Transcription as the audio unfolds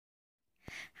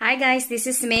Hi guys, this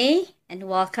is May and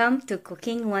welcome to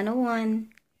Cooking 101.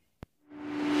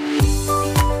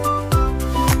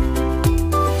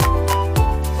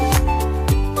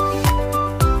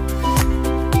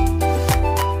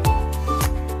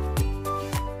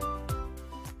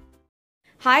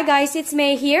 Hi guys, it's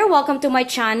May here. Welcome to my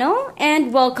channel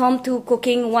and welcome to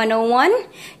Cooking 101.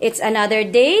 It's another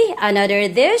day, another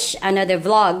dish, another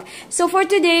vlog. So for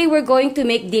today, we're going to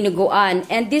make dinuguan.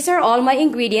 And these are all my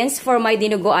ingredients for my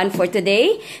dinuguan for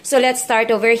today. So let's start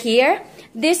over here.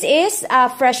 This is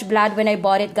fresh blood when I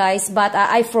bought it, guys, but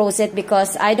I froze it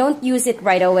because I don't use it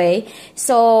right away.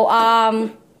 So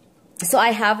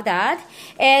I have that.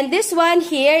 And this one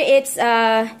here, it's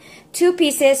 2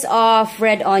 pieces of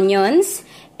red onions.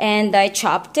 And I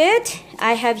chopped it.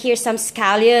 I have here some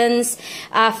scallions,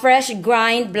 fresh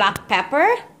grind black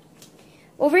pepper.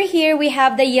 Over here we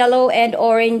have the yellow and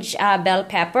orange bell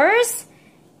peppers.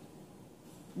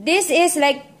 This is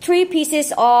like 3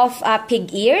 pieces of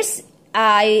pig ears.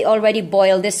 I already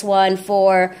boiled this one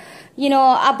for,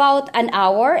 about an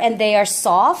hour, and they are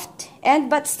soft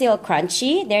but still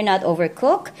crunchy. They're not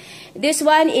overcooked. This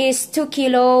one is 2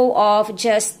 kilos of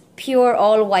just pure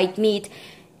all white meat.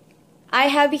 I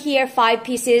have here 5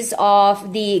 pieces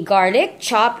of the garlic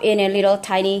chopped in a little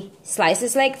tiny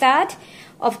slices like that.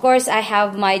 Of course, I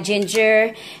have my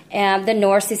ginger and the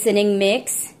Knorr seasoning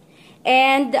mix.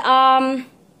 And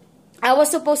I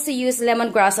was supposed to use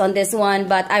lemongrass on this one,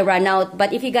 but I ran out.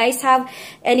 But if you guys have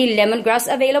any lemongrass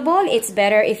available, it's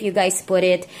better if you guys put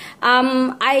it.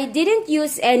 I didn't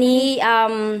use any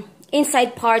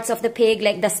inside parts of the pig,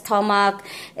 like the stomach,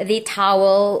 the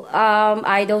towel.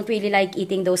 I don't really like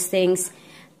eating those things.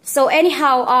 So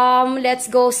anyhow, let's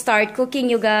go start cooking,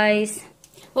 you guys.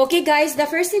 Okay guys, the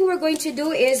first thing we're going to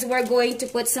do is we're going to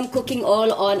put some cooking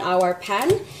oil on our pan.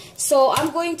 So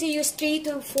I'm going to use 3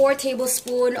 to 4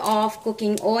 tablespoons of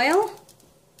cooking oil.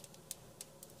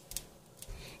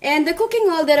 And the cooking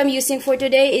oil that I'm using for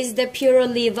today is the Pure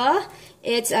Oliva.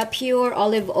 It's a pure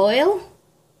olive oil.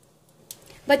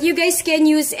 But you guys can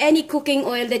use any cooking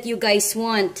oil that you guys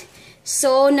want.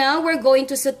 So now we're going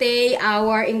to saute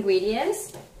our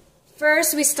ingredients.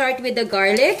 First, we start with the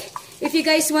garlic. If you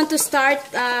guys want to start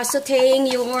sauteing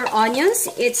your onions,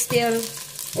 it's still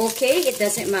okay. It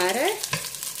doesn't matter.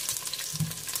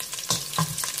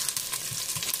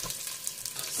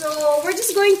 So we're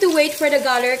just going to wait for the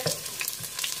garlic.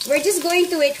 We're just going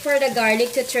to wait for the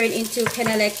garlic to turn into kind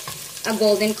of like a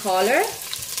golden color.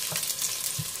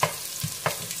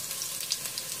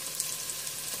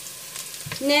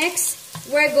 Next,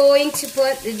 we're going to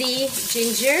put the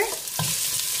ginger.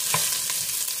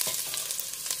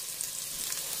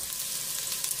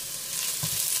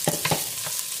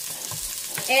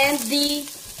 And the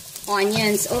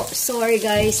onions. Oh, sorry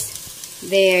guys.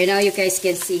 There, now you guys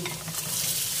can see.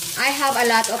 I have a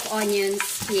lot of onions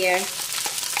here.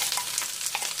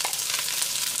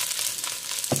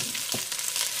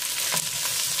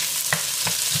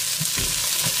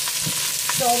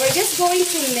 So we're just going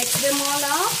to mix them all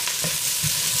up.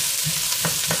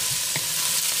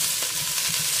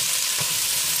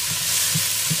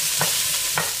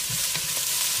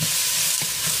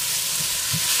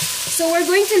 So we're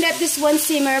going to let this one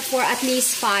simmer for at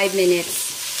least 5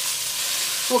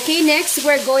 minutes. Okay, next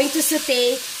we're going to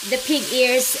saute the pig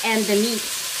ears and the meat.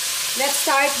 Let's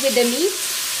start with the meat.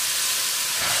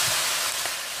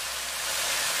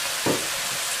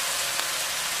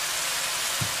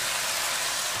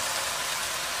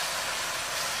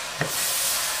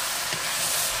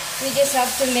 We just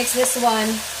have to mix this one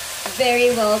very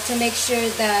well to make sure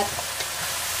that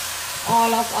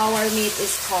all of our meat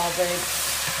is covered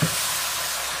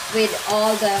with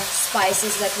all the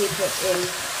spices that we put in.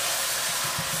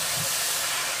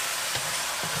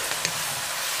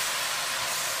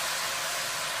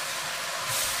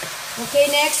 Okay,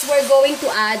 next we're going to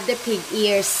add the pig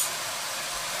ears.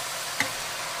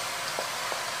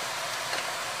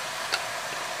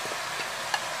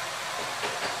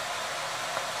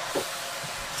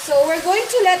 So we're going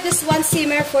to let this one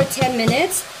simmer for 10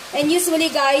 minutes. And usually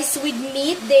guys, with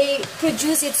meat, they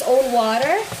produce its own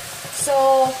water.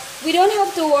 So we don't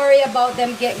have to worry about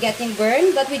them getting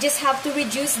burned, but we just have to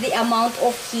reduce the amount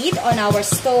of heat on our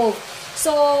stove.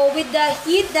 So with the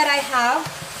heat that I have,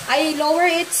 I lower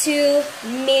it to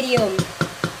medium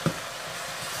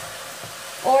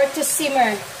or to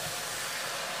simmer.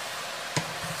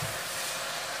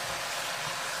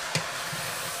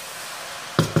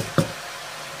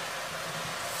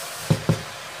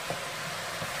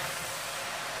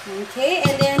 Okay,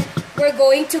 and then we're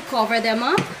going to cover them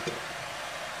up.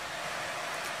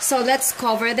 So let's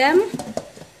cover them.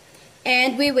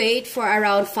 And we wait for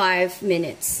around 5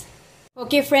 minutes.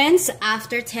 Okay friends,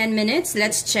 after 10 minutes,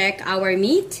 let's check our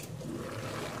meat.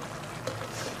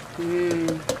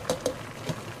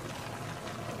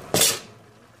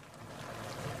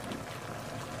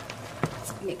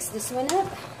 Let's mix this one up.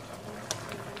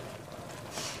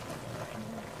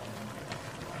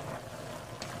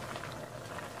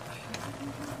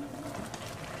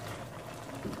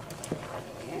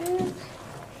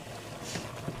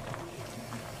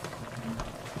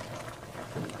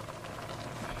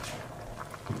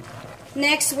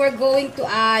 Next, we're going to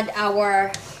add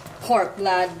our pork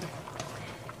blood.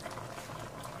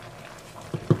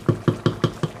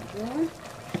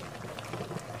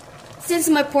 Since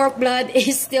my pork blood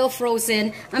is still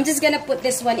frozen, I'm just gonna put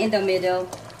this one in the middle.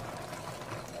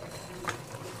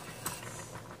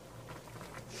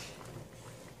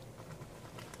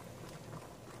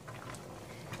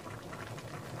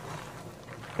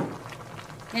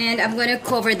 And I'm gonna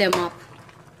cover them up.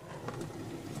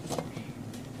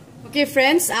 Okay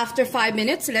friends, after 5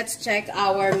 minutes, let's check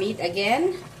our meat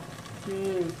again.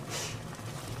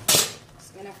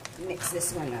 Just gonna mix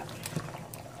this one up.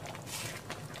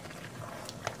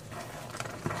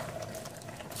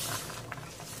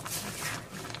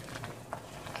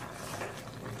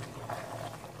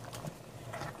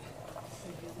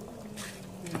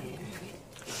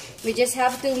 We just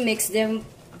have to mix them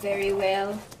very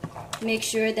well. Make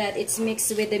sure that it's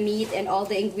mixed with the meat and all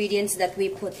the ingredients that we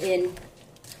put in.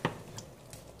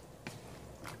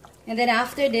 And then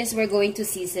after this, we're going to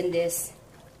season this.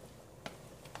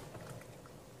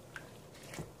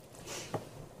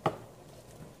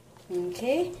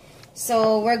 Okay,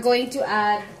 so we're going to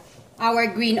add our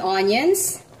green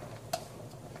onions,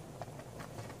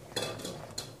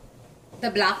 the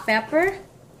black pepper,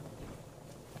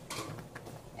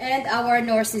 and our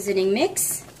Knorr seasoning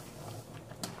mix.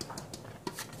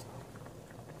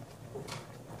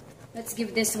 Let's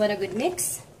give this one a good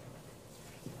mix.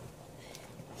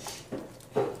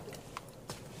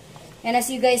 And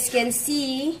as you guys can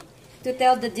see, to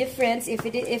tell the difference if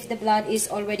the blood is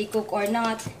already cooked or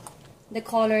not, the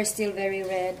color is still very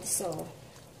red, so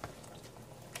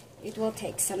it will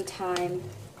take some time.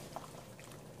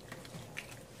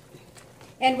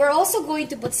 And we're also going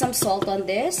to put some salt on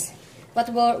this, but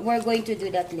we're going to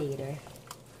do that later.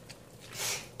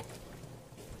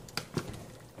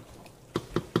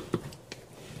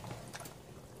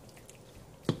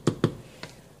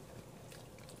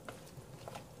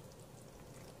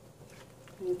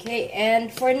 Okay,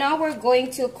 and for now we're going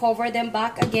to cover them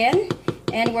back again,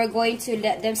 and we're going to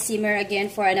let them simmer again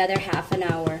for another half an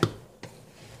hour.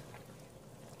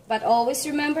 But always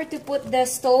remember to put the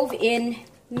stove in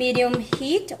medium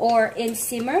heat or in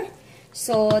simmer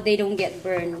so they don't get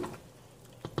burned.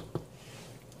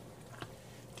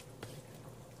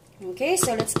 Okay,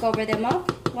 so let's cover them up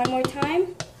one more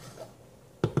time.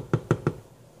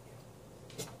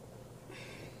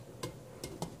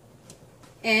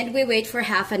 And we wait for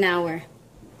half an hour.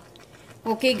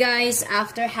 Okay guys,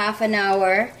 after half an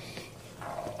hour,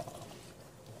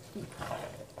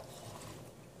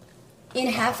 in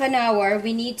half an hour,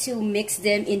 we need to mix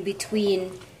them in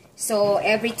between. So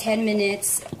every 10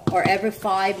 minutes or every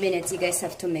 5 minutes, you guys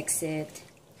have to mix it.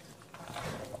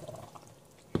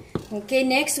 Okay,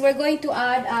 next we're going to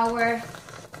add our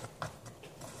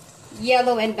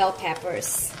yellow and bell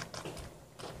peppers.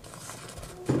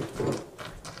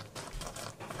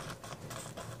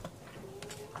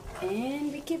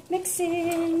 And we keep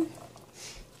mixing.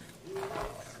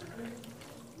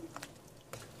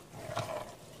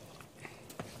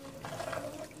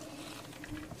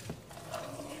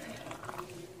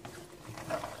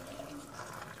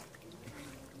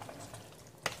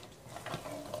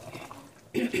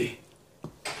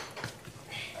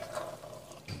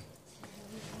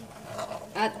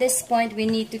 At this point, we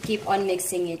need to keep on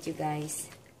mixing it, you guys.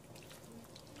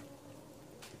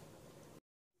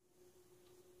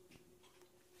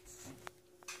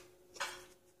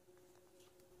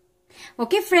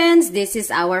 Okay friends, this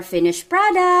is our finished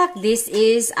product. This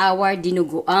is our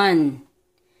dinuguan.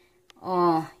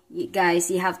 Oh, you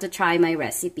guys, you have to try my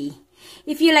recipe.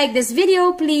 If you like this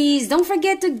video, please don't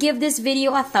forget to give this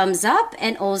video a thumbs up.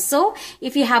 And also,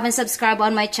 if you haven't subscribed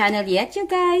on my channel yet, you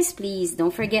guys, please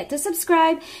don't forget to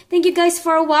subscribe. Thank you guys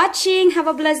for watching. Have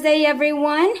a blessed day,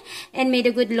 everyone. And may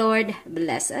the good Lord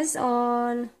bless us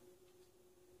all.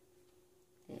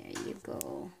 There you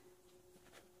go.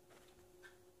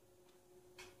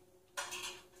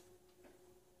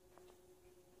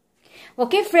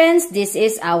 Okay friends, this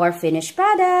is our finished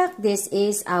product. This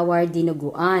is our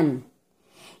dinuguan.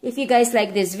 If you guys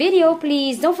like this video,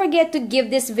 please don't forget to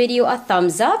give this video a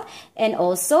thumbs up. And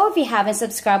also, if you haven't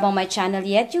subscribed on my channel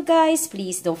yet, you guys,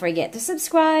 please don't forget to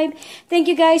subscribe. Thank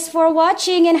you guys for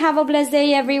watching and have a blessed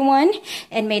day, everyone.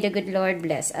 And may the good Lord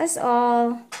bless us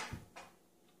all.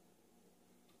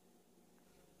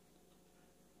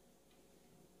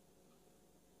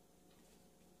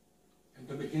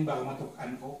 Tubikin baka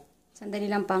matukan ko.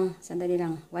 Sandali lang pang, sandali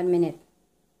lang. 1 minute.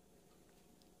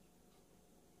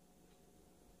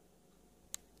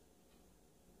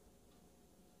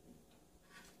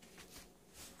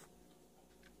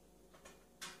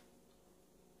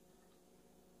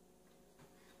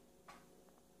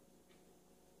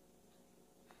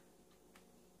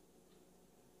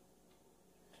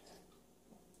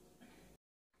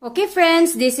 Okay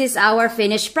friends, this is our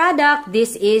finished product.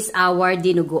 This is our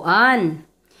dinuguan.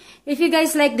 If you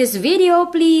guys like this video,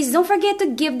 please don't forget to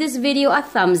give this video a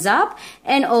thumbs up.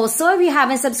 And also, if you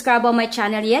haven't subscribed on my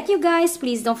channel yet, you guys,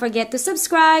 please don't forget to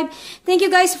subscribe. Thank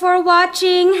you guys for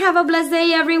watching. Have a blessed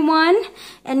day, everyone.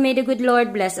 And may the good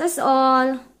Lord bless us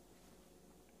all.